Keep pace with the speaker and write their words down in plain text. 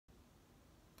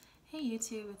Hey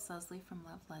YouTube, it's Leslie from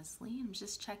Love Leslie. I'm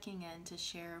just checking in to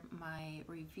share my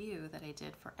review that I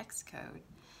did for Xcode.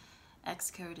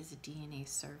 Xcode is a DNA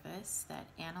service that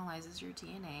analyzes your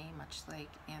DNA, much like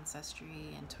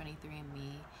Ancestry and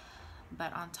 23andMe.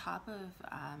 But on top of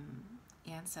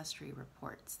Ancestry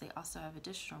reports, they also have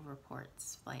additional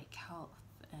reports like health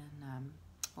and,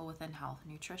 within health,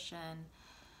 nutrition,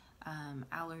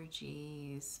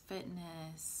 allergies,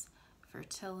 fitness,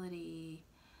 fertility.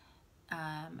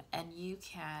 And you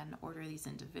can order these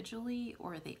individually,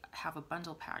 or they have a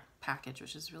bundle package,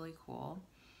 which is really cool.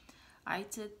 I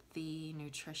did the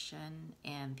nutrition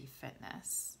and the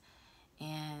fitness,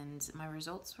 and my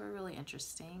results were really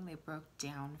interesting. They broke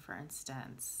down, for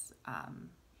instance,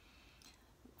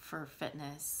 for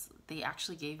fitness, they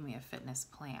actually gave me a fitness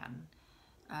plan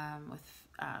with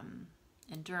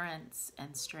endurance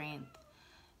and strength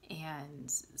and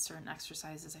certain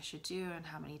exercises I should do and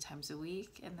how many times a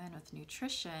week. And then with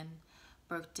nutrition,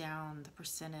 broke down the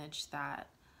percentage that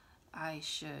I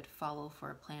should follow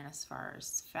for a plan as far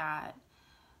as fat,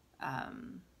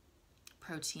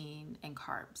 protein, and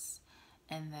carbs.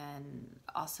 And then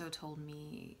also told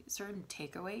me certain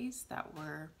takeaways that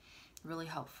were really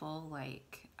helpful,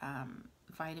 like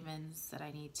vitamins that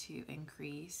I need to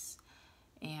increase,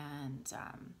 and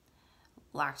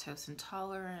lactose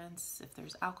intolerance, if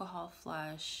there's alcohol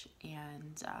flush,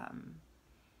 and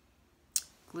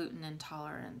gluten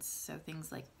intolerance. So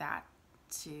things like that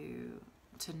to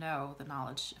know the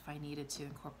knowledge if I needed to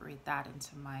incorporate that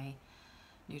into my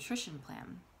nutrition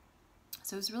plan.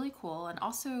 So it was really cool. And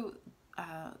also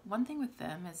one thing with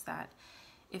them is that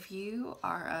if you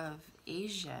are of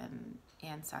Asian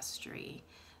ancestry,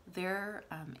 their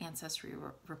ancestry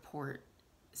report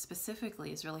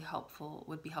specifically is really helpful,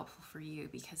 would be helpful for you,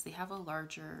 because they have a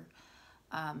larger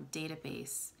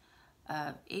database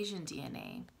of Asian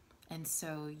DNA, and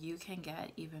so you can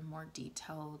get even more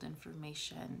detailed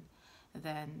information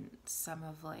than some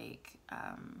of like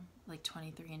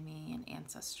 23andMe and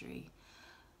Ancestry.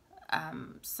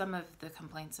 Some of the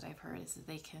complaints that I've heard is that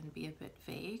they can be a bit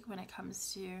vague when it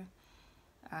comes to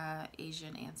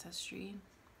Asian ancestry.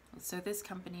 So this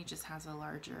company just has a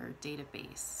larger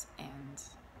database, and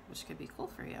which could be cool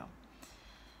for you.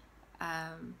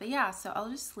 But yeah, so I'll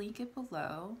just link it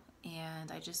below,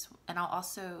 and I'll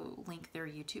also link their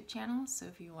YouTube channel. So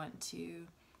if you want to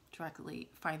directly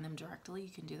find them directly, you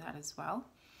can do that as well.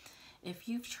 If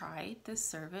you've tried this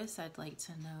service, I'd like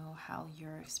to know how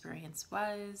your experience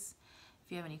was.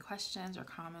 If you have any questions or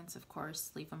comments, of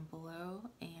course, leave them below,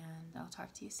 and I'll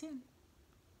talk to you soon.